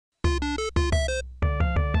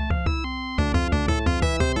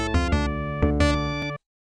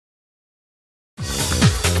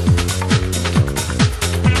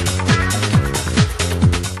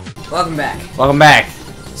Welcome back. Welcome back.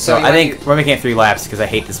 So I think to... we're making it 3 laps because I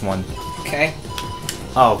hate this one. Okay.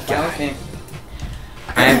 Oh god. Okay.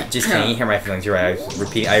 I'm just kidding. You hear my feelings. You're right.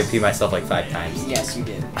 I repeat myself like 5 times. Yes, you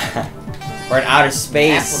did. We're in outer That looks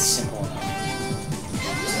space. simple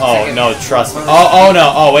enough. Oh no, trust me. Oh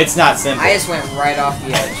no. Oh, it's not simple. I just went right off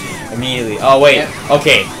the edge. Immediately. Oh wait. Yep.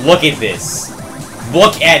 Okay. Look at this.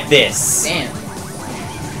 Look at this. Damn.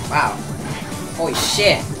 Wow. Holy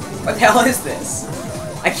shit. What the hell is this?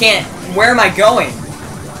 I can't... Where am I going?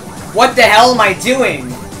 What the hell am I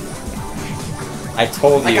doing? I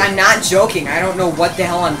told you. Like, I'm not joking. I don't know what the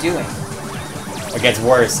hell I'm doing. It gets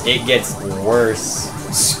worse. It gets worse.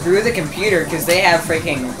 Screw the computer, because they have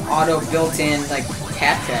freaking auto built-in, like,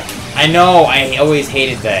 path tracking. I know. I always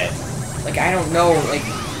hated that. Like, I don't know, like...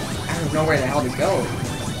 I don't know where the hell to go.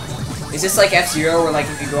 Is this like F-Zero, where, like,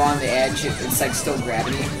 if you go on the edge, it's, like, still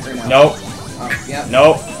gravity? Or no? Nope. Oh, yep.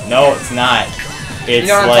 Nope. No, it's not. It's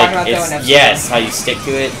You know what I'm like, talking about, though, in it's, F-Zero? yes, how you stick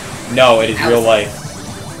to it. No, it is real life.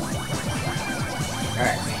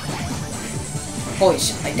 Alright. Holy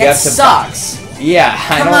shit, like, that sucks! Yeah,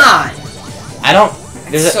 Come on! I don't,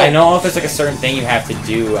 there's So I know if there's like a certain thing you have to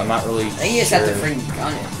do, I'm not really sure. I think you just have to freaking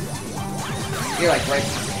gun it. You're like, right...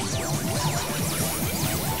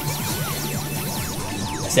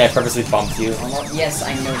 See, I purposely bumped you. Yes,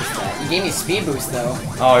 I noticed that. You gave me a speed boost, though.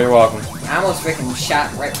 Oh, you're welcome. I almost freaking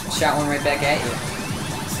shot one right back at you.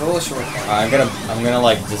 It's a little shortcut. I'm gonna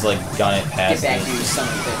like, just like gun it past Get back this. here, you son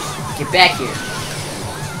of a bitch. Get back here.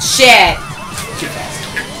 Shit! Too fast.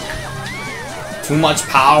 Too much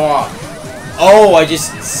power. Oh, I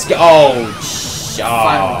just, I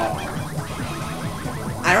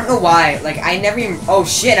don't know why, like, I never even, oh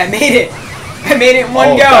shit, I made it! I made it in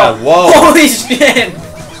one go! God, whoa. Holy shit!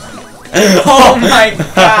 Oh my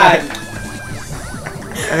god!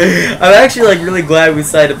 I'm actually like really glad we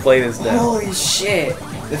decided to play this now. Holy shit!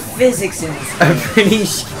 The physics in this I'm game.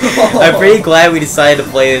 I'm pretty glad we decided to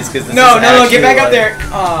play this because No, get back up there!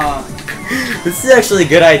 This is actually a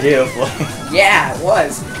good idea to play. Yeah, it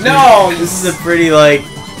was. No! This is a pretty like,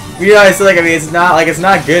 you know, I feel like, I mean, it's not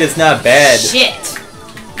good, it's not bad. Shit!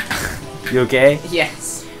 You okay?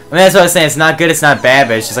 Yes. I mean, that's what I was saying. It's not good, it's not bad,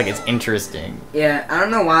 but it's just like, it's interesting. Yeah, I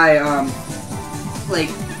don't know why, like,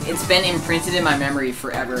 it's been imprinted in my memory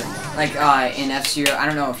forever. Like, in F-Zero, I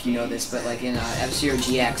don't know if you know this, but like in F-Zero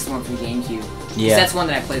GX, the one from GameCube. Yeah. That's one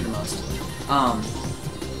that I played the most.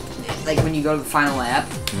 Like when you go to the final lap.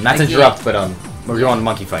 Not to interrupt, but we're going to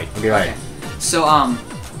monkey fight. We'll be right. Okay. So,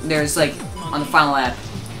 there's like, on the final lap,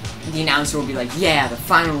 the announcer will be like, yeah, the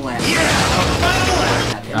final lap.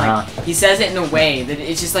 And, like, he says it in a way that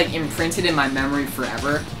it's just like imprinted in my memory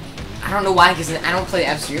forever. I don't know why, because I don't play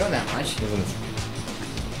F-Zero that much.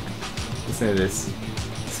 Listen to this.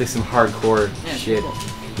 It's like some hardcore shit. Cool.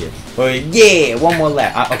 Yeah. Oh yeah, one more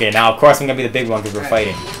lap. Okay, now of course I'm gonna be the big one because we're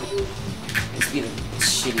fighting. Let's be the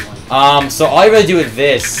shitty one. So all you gotta do with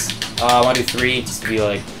this, I wanna do 3 just to be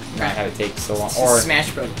like, not have it take so long. Or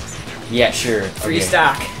Smash Bros. Yeah, sure. Free Okay.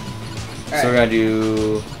 stock. So we're gonna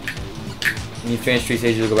do. When you finish 3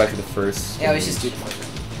 stages, we'll go back to the first. Yeah, let's just do the first one.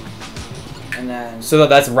 And then. So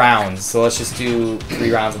that's rounds. So let's just do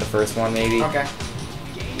 3 rounds of the first one, maybe. Okay.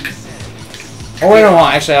 Oh wait, no,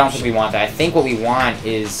 actually, I don't think we want that. I think what we want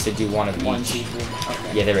is to do one of each. 1, 2, 3.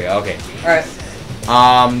 Okay. Yeah, there we go. Okay. All right.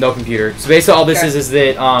 No computer. So basically, all this is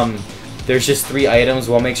that there's just 3 items.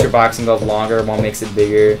 One makes your boxing glove longer. One makes it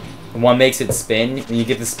bigger. And one makes it spin. When you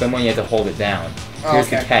get the spin one, you have to hold it down. Here's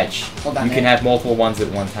the catch. Hold on, you can have multiple ones at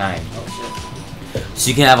one time. Oh shit. So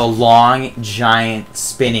you can have a long, giant,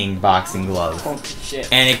 spinning boxing glove. Oh shit.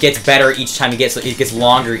 And it gets better each time you get. So it gets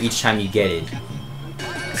longer each time you get it.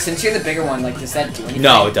 Since you're the bigger one, like, does that do anything?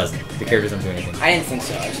 No, it doesn't. The characters don't do anything. I didn't think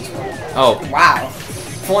so. I was just wondering. Oh. Wow.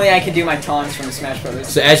 If only I could do my taunts from Smash Bros.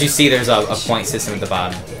 So as you see, there's a point system at the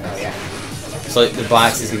bottom. Oh yeah. So the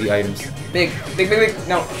boxes give you items. Big.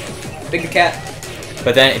 No. Big the cat.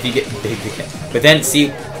 But then if you get big, but then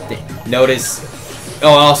see, notice. Oh,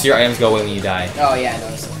 also your items go away when you die. Oh yeah, I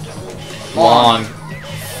noticed. Long.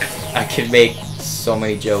 I could make so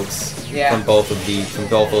many jokes from both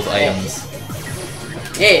those items.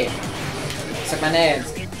 Yeah. Suck my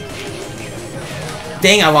nails.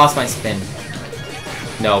 Dang, I lost my spin.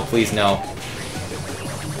 No, please no.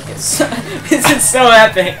 This is so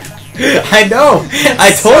epic. I know.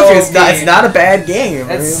 I told you it's not a bad game.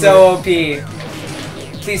 That's so OP.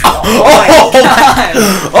 Please. Oh my god.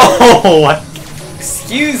 Oh.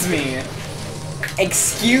 Excuse me.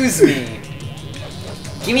 Excuse me.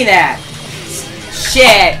 Give me that.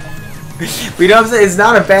 Shit. But you know what I'm saying? It's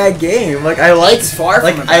not a bad game. Like I like. It's far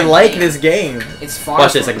from a bad I like game. this game. It's far.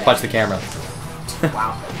 Watch this. I can punch the camera.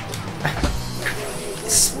 Wow.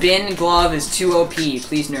 spin glove is too OP.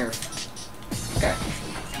 Please nerf. Okay.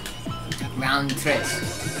 Round 3.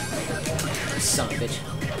 Son of a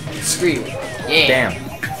bitch. Screw you. Yeah.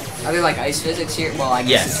 Damn. Are there like ice physics here? Well, I guess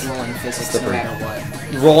Yes. it's rolling physics Slippery. no matter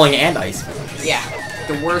what. Rolling and ice. Yeah.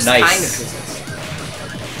 The worst Nice. kind of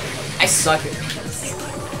physics. I suck at this.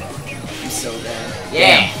 I'm so bad.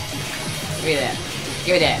 Yeah. Damn. Give me that.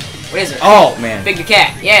 Give me that. What is it? Oh man. Big the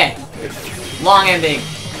cat. Yeah. Long and big.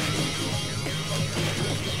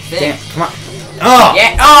 Damn. Come on. Oh.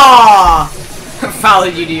 Yeah. Oh!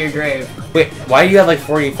 Followed you to your grave. Wait. Why do you have like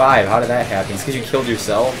 45? How did that happen? It's because you killed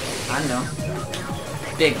yourself. I don't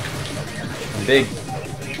know. Big. Big.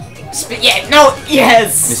 Yeah. No.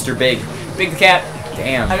 Yes. Mr. Big. Big the cat.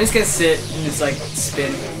 Damn. I'm just gonna sit and just like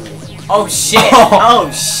spin. Oh shit! Oh.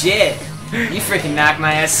 Oh shit! You freaking knocked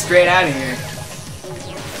my ass straight out of here.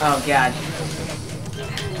 Oh god.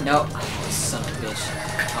 Nope. Oh, son of a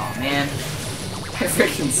bitch. Oh man. I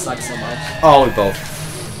freaking suck so much. Oh, we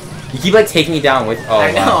both. You keep like taking me down with. Oh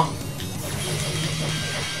I know. wow.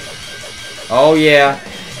 Oh yeah.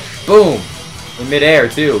 Boom. In midair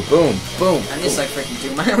too. Boom. Boom. I'm just like freaking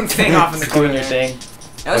doing my own thing off in the corner. Doing your thing.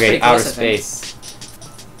 That was Okay, pretty close, outer I think. space.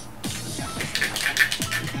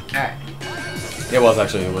 Alright. It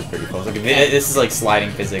was pretty close. Okay, this is like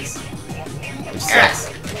sliding physics, which sucks.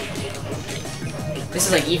 This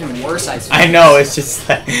is like even worse, I suppose. I know, it's just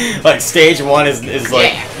like stage 1 is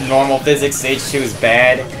like Yeah. normal physics, stage 2 is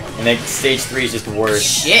bad, and then stage 3 is just worse.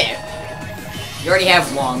 Shit! You already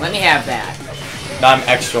have long. Let me have that. Now I'm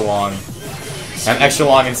extra long. I'm extra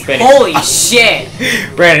long and spinning. Holy shit!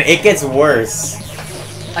 Brandon, it gets worse.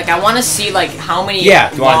 Like, I want to see, like, how many Do you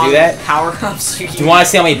want to do that? power-ups you can Do you want to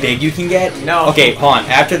see how many big you can get? No. Okay, hold on.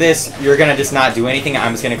 After this, you're gonna just not do anything.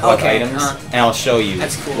 I'm just gonna collect Okay, items, and I'll show you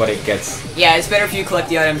That's cool. what it gets. Yeah, it's better if you collect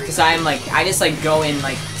the items, because I just, like, go and,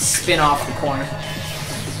 like, spin off the corner.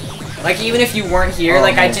 Like, even if you weren't here,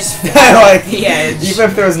 like, I just like, the edge. even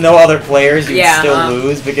if there was no other players, you'd Yeah, still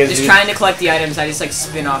lose because Just you... trying to collect the items, I just, like,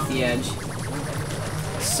 spin off the edge.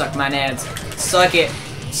 Suck my nads. Suck it.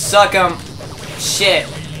 Suck 'em. Shit.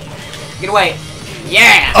 Get away.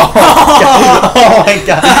 Yeah! Oh my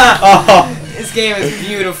god. Oh. This game is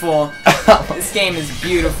beautiful. This game is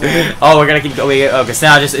beautiful. Oh, we're gonna keep going. Okay, so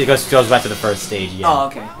now it goes back to the first stage again. Oh,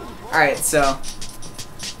 okay. Alright, so...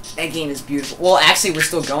 That game is beautiful. Well, actually, we're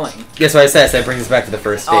still going. That's what I said, so that brings us back to the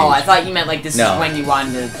first stage. Oh, I thought you meant, like, this No. is when you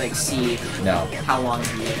wanted to, like, see No. how long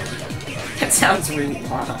you get. That sounds really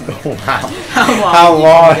long. Wow. How long? How you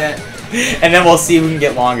long? can get. And then we'll see who can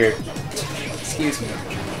get longer. Excuse me.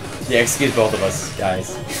 Yeah, excuse both of us,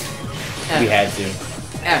 guys. We had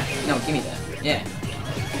to. No, give me that. Yeah.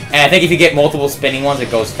 And I think if you get multiple spinning ones,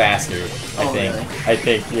 it goes faster. I Oh, think. really? I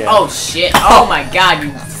think, yeah. Oh, shit. Oh, my God.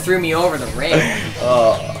 You threw me over the rail.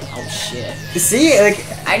 Oh, shit. See, like,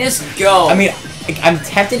 I just go. I mean, I'm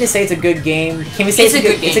tempted to say it's a good game. Can we say It's a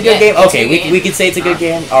good game, It's a good yeah, game. it's a Okay, good game. we can say it's a good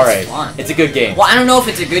game. All right, fun. it's a good game. Well, I don't know if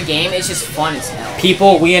it's a good game. It's just fun as hell.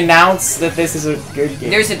 People, we announce that this is a good game.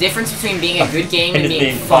 There's a difference between being a good game and and it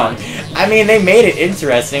being fun. I mean, they made it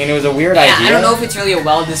interesting, and it was a weird idea. I don't know if it's really a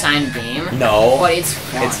well-designed game. No, But it's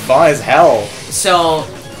fun. it's fun as hell. So,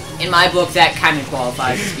 in my book, that kind of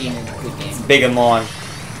qualifies as being a good game. Big and long.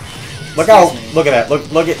 Look Excuse how. me. Look at that.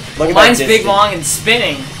 Look at that. Mine's big, distance. long, and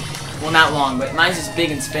spinning. Well, not long, but mine's just big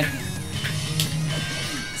and spinning.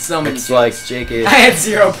 So many. Looks like JK. I had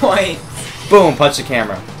 0 points. Boom! Punch the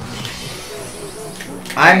camera.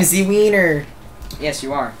 I'm the wiener. Yes,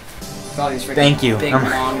 you are. With all these freaking Thank you. big,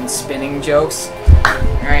 long, and spinning jokes.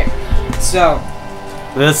 Alright, so...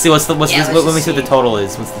 Let's see. Let me Yeah, see let's what just the see. total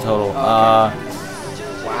is. What's the total? Wow.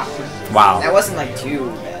 Wow. That wasn't, like, too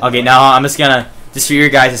bad. Okay, now I'm just gonna just for your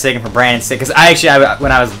guys' sake and for Brandon's sake, because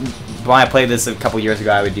when I played this a couple years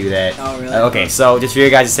ago, I would do that. Oh, really? Okay, so just for your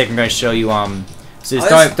guys' sake, I'm gonna show you So just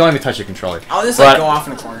don't even touch your controller. I'll just, But like, go off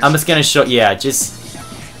in the corner. I'm just gonna show. Yeah, just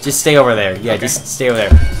stay over there. Yeah, Okay. just stay over there.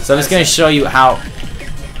 So I'm just gonna show you how.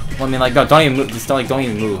 Well, I mean, like, no, don't even move. Just don't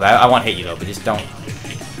even move. I won't hit you though, but just don't.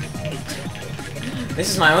 This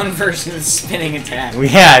is my own version of the spinning attack.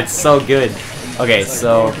 Yeah, it's so good. Okay,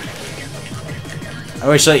 so I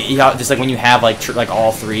will show you how just like when you have like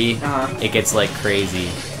all three, it gets like crazy.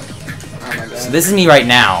 Oh my god. So this is me right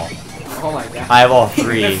now. Oh my god. I have all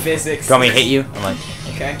three. The physics. Do you want me to hit you? I'm like,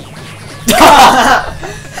 Okay.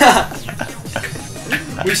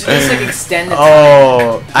 We should just like extend the time.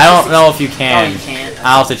 oh, I don't know if you can. Oh, you can't?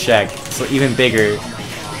 I'll have to check. So even bigger,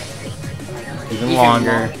 even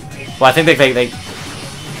longer. long. Well, I think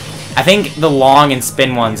I think the long and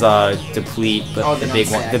spin ones deplete, but Oh, the they big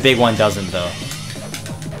don't one, stack. the big one doesn't though.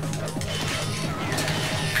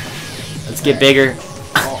 Let's get bigger.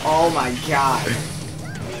 Oh my god.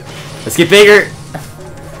 Let's get bigger.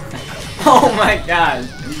 Oh my god.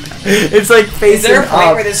 It's like facing Is there a point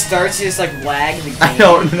up. where this starts to just like lag the game? I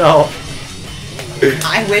don't know.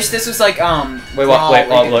 I wish this was like Wait,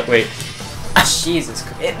 what? Wait. Jesus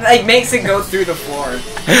Christ. It like makes it go through the floor.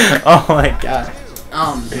 Oh my god.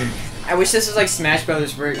 I wish this was like Smash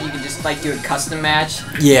Brothers where you could just like do a custom match.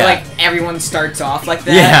 Yeah. Where, like everyone starts off like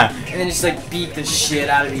that. Yeah. And then just like beat the shit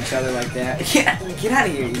out of each other like that. Get out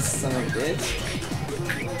of here, you son of a bitch.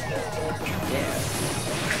 Yeah.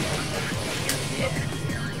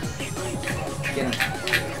 Get him.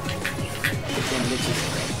 Get them bitches.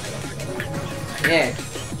 Yeah.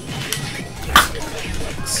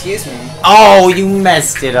 Excuse me. Oh, you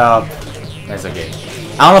messed it up. That's okay.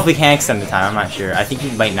 I don't know if we can extend the time. I'm not sure. I think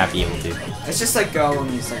you might not be able to. Let's just like go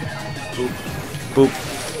and just like boop. Boop.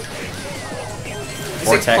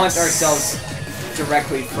 Let's like punt ourselves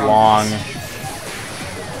directly from long.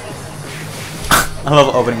 I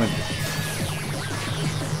love opening with.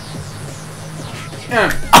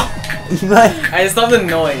 I just love the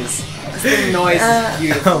noise. The noise is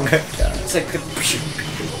beautiful. Oh my god. It's like the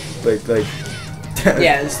like.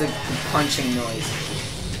 yeah, it's like the punching noise.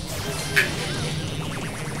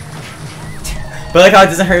 But like how it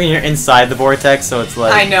doesn't hurt when you're inside the vortex, so it's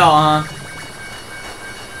like. I know,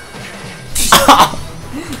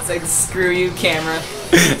 It's like screw you, camera.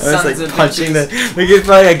 It's like punching the. It's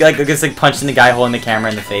probably like it's like punching the guy holding the camera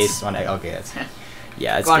in the face. When okay, that's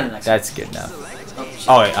yeah, that's good. That's good enough.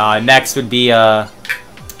 Oh wait, next would be so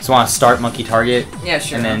want to start monkey target. Yeah,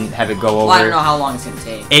 sure. And then have it go over. Well, I don't know how long it's gonna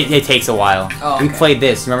take. It takes a while. Oh, okay. We played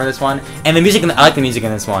this. Remember this one? And the music. I like the music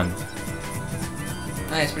in this one. Oh,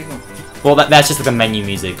 yeah, it's pretty cool. Well, that's just like the menu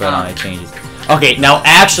music, but it changes. Okay, now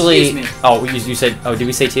actually. Excuse me. Oh, you said. Oh, did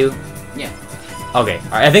we say 2? Yeah. Okay.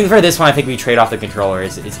 All right. I think for this one, I think we trade off the controller.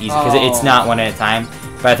 It's easy because it's not one at a time.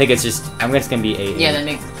 But I think it's just. I'm just gonna be a. Yeah, that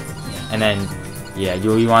makes. Yeah. And then, yeah,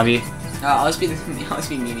 you want to be? I'll just be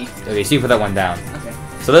Mimi. Okay, so you put that one down. Okay.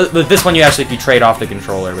 So this one you actually if you trade off the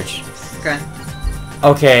controller, which. Okay.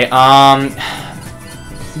 Okay.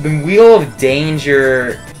 The Wheel of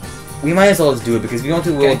Danger. We might as well just do it because if we don't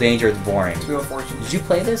do Wheel of Danger, it's boring. Wheel of Fortune. Did you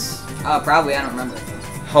play this? Probably. I don't remember.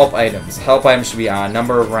 Help items. Help items should be on.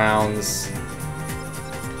 Number of rounds.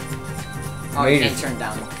 Oh, you can't turn it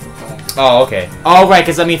down. Oh, okay. Oh, right,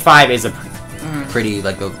 because I mean 5 is a pretty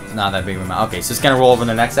like not that big of an amount. Okay, so it's gonna roll over in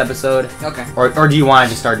the next episode. Okay. Or do you want to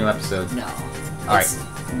just start a new episode? No. All right. It's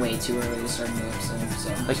way too early to start a new episode. So.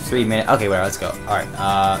 Like 3 minutes. Okay, wait. Let's go. All right.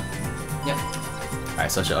 Yep. Alright,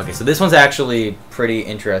 so this one's actually pretty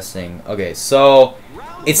interesting. Okay, so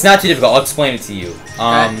it's not too difficult. I'll explain it to you.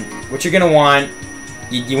 What you're gonna want,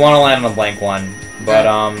 you want to land on a blank one, but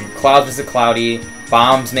clouds is a cloudy.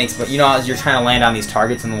 Bombs makes, but you know, as you're trying to land on these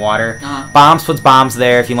targets in the water, bombs puts bombs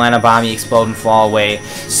there. If you land on a bomb, you explode and fall away.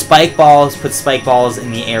 Spike balls puts spike balls in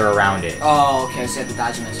the air around it. Oh, okay. So you have to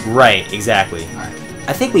dodge and miss. Right, exactly. Alright.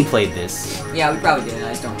 I think we played this. Yeah, we probably did.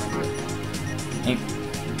 I just don't remember it.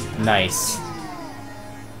 Nice.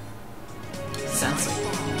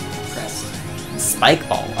 Press. Spike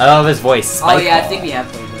ball. I love his voice. Spike yeah, ball. I think we have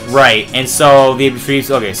played this. Right, and so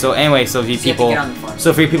okay. So anyway, so for you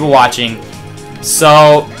people watching,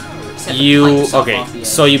 so you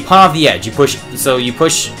so you punt off the edge. You push. So you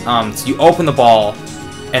open the ball,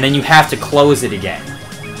 and then you have to close it again.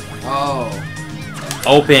 Oh.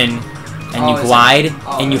 Open, and you glide,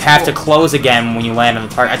 and you have to close again when you land on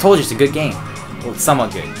the target. I told you it's a good game. Well, it's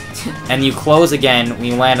somewhat good. And you close again when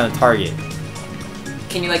you land on the target.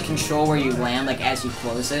 Can you like control where you land like as you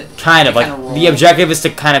close it? Kind of like the objective is to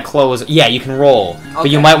kind of close. Yeah, you can roll, but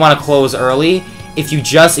you might want to close early. If you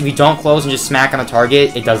don't close and just smack on the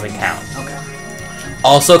target, it doesn't count. Okay.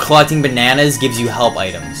 Also, collecting bananas gives you help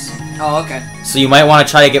items. Oh, okay. So you might want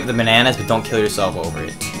to try to get the bananas, but don't kill yourself over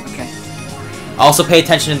it. Okay. Also, pay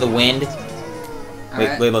attention to the wind.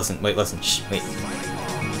 Wait, listen. Shh, wait.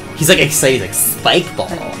 He's like excited, like spike ball.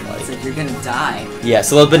 It's like you're gonna die. Yeah,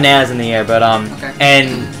 so those bananas in the air, but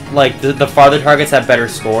and like the farther targets have better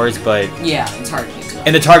scores, but yeah, it's hard to get to.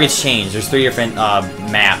 And the targets change. There's 3 different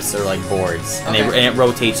maps or like boards, and it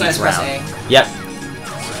rotates each round. Yep.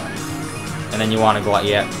 And then you want to go out.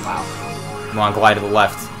 Yeah. Wow. You want to glide to the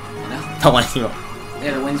left. No. Don't want to.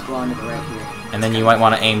 Yeah, the wind's blowing to the right here. And then you might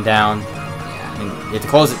want to aim down. Yeah. And you have to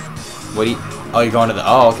close it. What do you? Oh, you're going to the.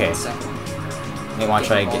 Oh, okay. You want to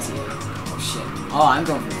try again. Oh shit. Oh, I'm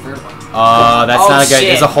going for the third one. That's not good.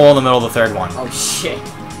 There's a hole in the middle of the third one. Oh shit.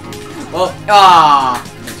 Well,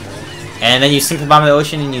 And then you sink the bottom of the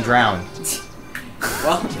ocean and you drown.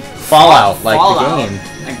 Well, Fallout, like the game.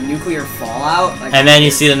 Like nuclear fallout. Like and then you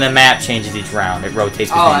see that the map changes each round. It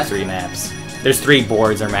rotates between 3 maps. There's 3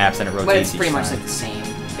 boards or maps, and it rotates. But it's pretty each much round. like the same.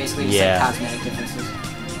 basically just like cosmetic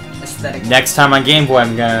differences. Aesthetic. Next time on GameVoid,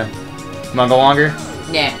 I'm gonna go longer.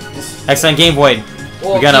 Yeah. Next time GameVoid,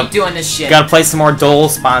 we're gonna keep doing this shit. Gotta play some more Dole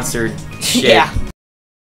sponsored shit. Yeah.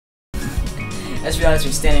 I just realized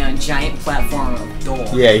we're standing on a giant platform of Dole.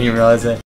 Yeah, you didn't realize that.